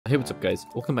Hey, what's up guys?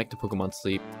 Welcome back to Pokemon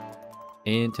Sleep.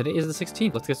 And today is the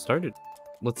 16th. Let's get started.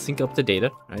 Let's sync up the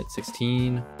data. Alright,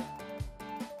 16.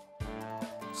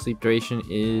 Sleep duration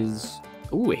is...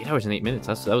 Ooh, 8 hours and 8 minutes.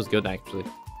 That was good actually.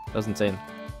 That was insane.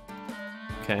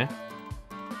 Okay.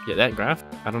 Yeah, that graph,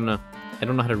 I don't know. I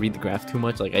don't know how to read the graph too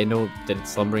much. Like, I know that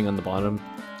it's slumbering on the bottom,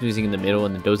 snoozing in the middle,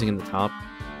 and then dozing in the top.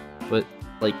 But,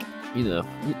 like, you know,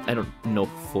 I don't know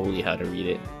fully how to read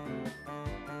it.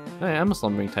 Alright, I'm a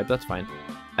slumbering type, that's fine.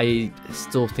 I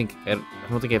still think, I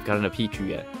don't think I've gotten a Pichu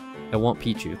yet. I want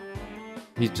Pichu.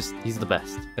 He's the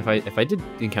best. If I did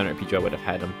encounter a Pichu, I would have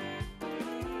had him.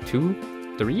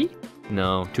 2? 3?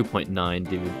 No, 2.9,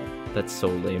 dude. That's so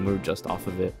lame, we're just off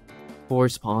of it. 4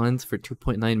 spawns for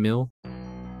 2.9 mil?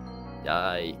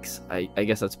 Yikes. I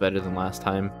guess that's better than last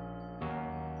time.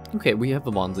 Okay, we have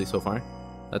the Bonsly so far.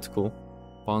 That's cool.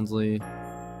 Bonsly.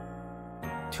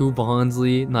 2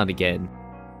 Bonsly? Not again.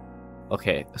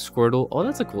 Okay, a Squirtle. Oh,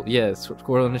 that's a cool... Yeah,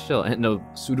 Squirtle in a shell. And no,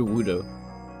 Sudowoodo.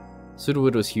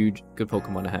 Sudowoodo is huge. Good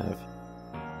Pokemon to have.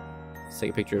 Let's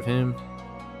take a picture of him.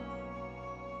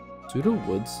 Pseudo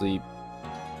would sleep.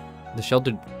 The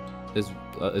sheltered is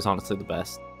honestly the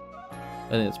best.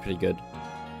 I think it's pretty good.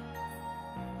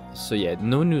 So yeah,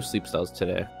 no new sleep styles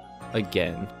today.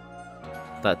 Again.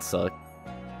 That sucked.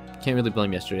 Can't really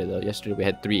blame yesterday though. Yesterday we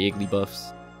had 3 Iggly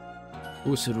buffs.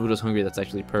 Ooh, Sudowoodo's hungry. That's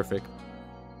actually perfect.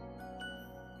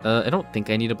 I don't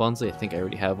think I need a Bonsly. I think I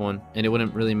already have one. And it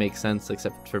wouldn't really make sense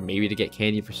except for maybe to get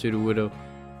candy for Sudowoodo.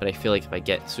 But I feel like if I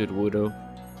get Sudowoodo,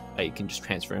 I can just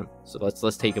transfer him. So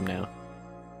let's take him now.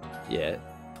 Yeah,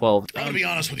 12. I'm gonna be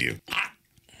honest with you.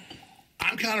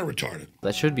 I'm kind of retarded.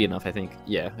 That should be enough, I think.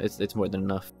 Yeah, it's more than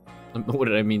enough. What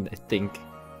did I mean? I think.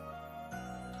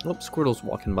 Oh, Squirtle's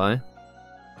walking by.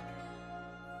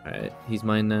 Alright, he's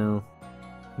mine now.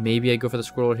 Maybe I go for the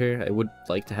Squirtle here. I would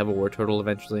like to have a Wartortle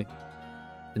eventually.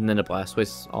 And then a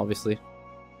Blastoise, obviously.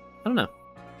 I don't know.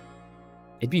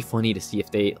 It'd be funny to see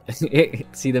if they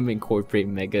see them incorporate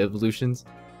Mega Evolutions.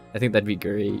 I think that'd be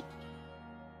great.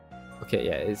 Okay,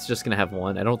 yeah, it's just gonna have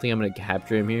one. I don't think I'm gonna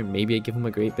capture him here. Maybe I give him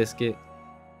a Great Biscuit.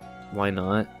 Why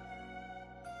not?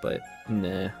 But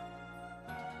nah.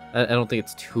 I don't think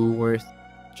it's too worth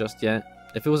just yet.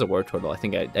 If it was a Wartortle, I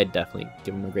think I'd definitely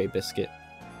give him a Great Biscuit.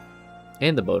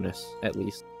 And the bonus, at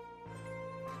least.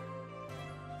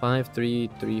 5, 3,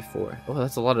 3, 4. Oh,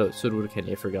 that's a lot of Sudowoodo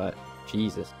candy. I forgot.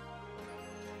 Jesus.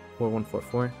 4, 1, 4,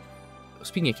 4.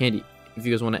 Speaking of candy, if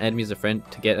you guys want to add me as a friend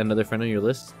to get another friend on your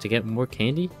list to get more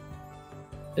candy,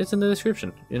 it's in the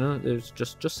description. You know, there's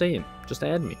just saying. Just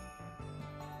add me.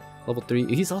 Level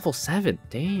 3. He's level 7.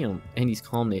 Damn. And he's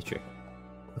Calm Nature.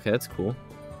 Okay, that's cool.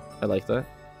 I like that.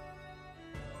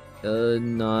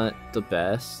 Not the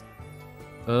best.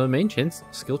 Main chance,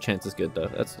 skill chance is good though.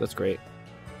 That's great.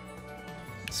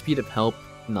 Speed up help,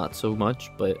 not so much,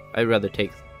 but I'd rather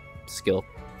take skill,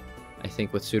 I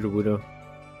think, with Sudowoodo.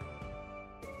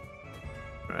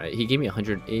 Alright, he gave me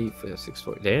 108 for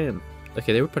 6-4. Damn.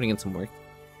 Okay, they were putting in some work.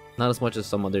 Not as much as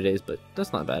some other days, but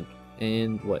that's not bad.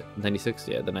 And what, 96?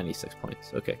 Yeah, the 96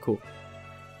 points. Okay, cool.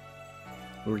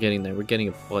 We're getting there. We're getting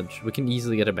a bunch. We can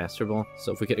easily get a Master Ball.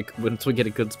 So if we get once we get a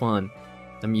good spawn,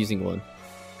 I'm using one.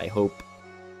 I hope.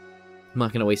 I'm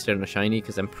not going to waste it on a shiny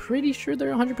because I'm pretty sure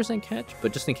they're 100% catch,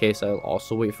 but just in case, I'll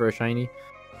also wait for a shiny.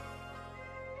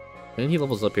 And he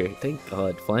levels up here. Thank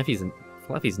God. Flaffy's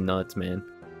nuts, man.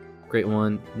 Great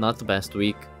 1. Not the best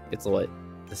week. It's what?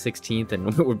 The 16th,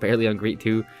 and we're barely on Great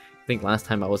 2. I think last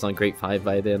time I was on Great 5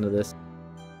 by the end of this.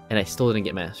 And I still didn't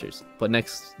get Masters. But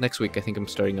next week, I think I'm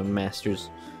starting a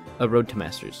Road to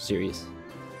Masters series.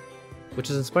 Which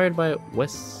is inspired by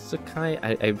Wesakai.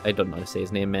 I don't know how to say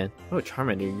his name, man. Oh,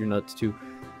 Charmander, you're nuts too.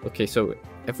 Okay, so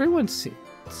everyone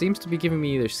seems to be giving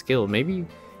me their skill. Maybe,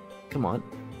 come on.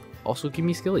 Also give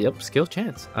me skill. Yep, skill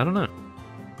chance. I don't know.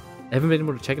 I haven't been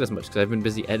able to check it as much because I've been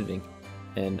busy editing.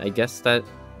 And I guess that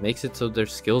makes it so their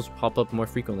skills pop up more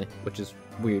frequently, which is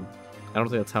weird. I don't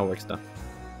think that's how it works though.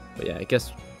 But yeah, I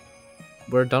guess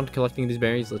we're done collecting these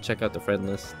berries. Let's check out the friend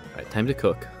list. Alright, time to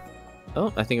cook.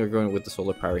 Oh, I think we're going with the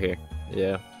solar power here.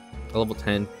 Yeah, level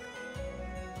 10.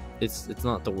 It's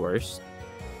not the worst.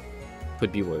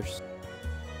 Could be worse.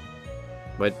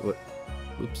 What?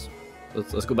 Oops.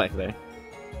 Let's go back there.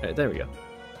 Alright, there we go.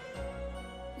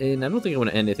 And I don't think I want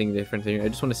to end anything different here. I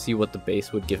just want to see what the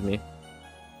base would give me.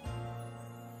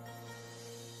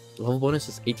 Level bonus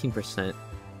is 18%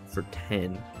 for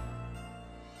 10.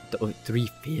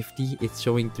 350? It's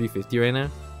showing 350 right now?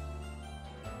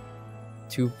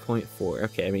 2.4.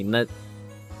 Okay, I mean, that...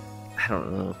 I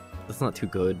don't know. That's not too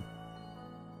good.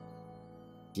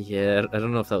 Yeah, I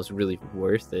don't know if that was really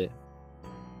worth it.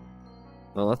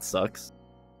 Well, that sucks.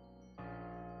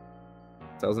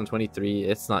 1023,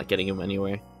 it's not getting him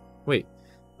anywhere. Wait.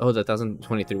 Oh, that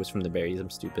 1023 was from the berries. I'm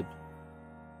stupid.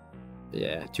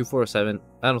 Yeah, 2407.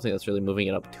 I don't think that's really moving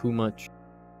it up too much.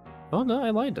 Oh, no, I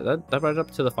lied. That brought it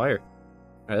up to the fire.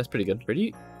 Alright, that's pretty good.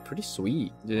 Pretty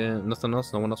sweet. Yeah, nothing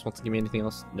else? No one else wants to give me anything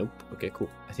else? Nope. Okay, cool.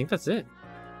 I think that's it.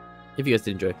 If you guys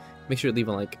did enjoy, make sure to leave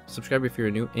a like, subscribe if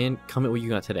you're new, and comment what you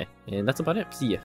got today. And that's about it. See ya.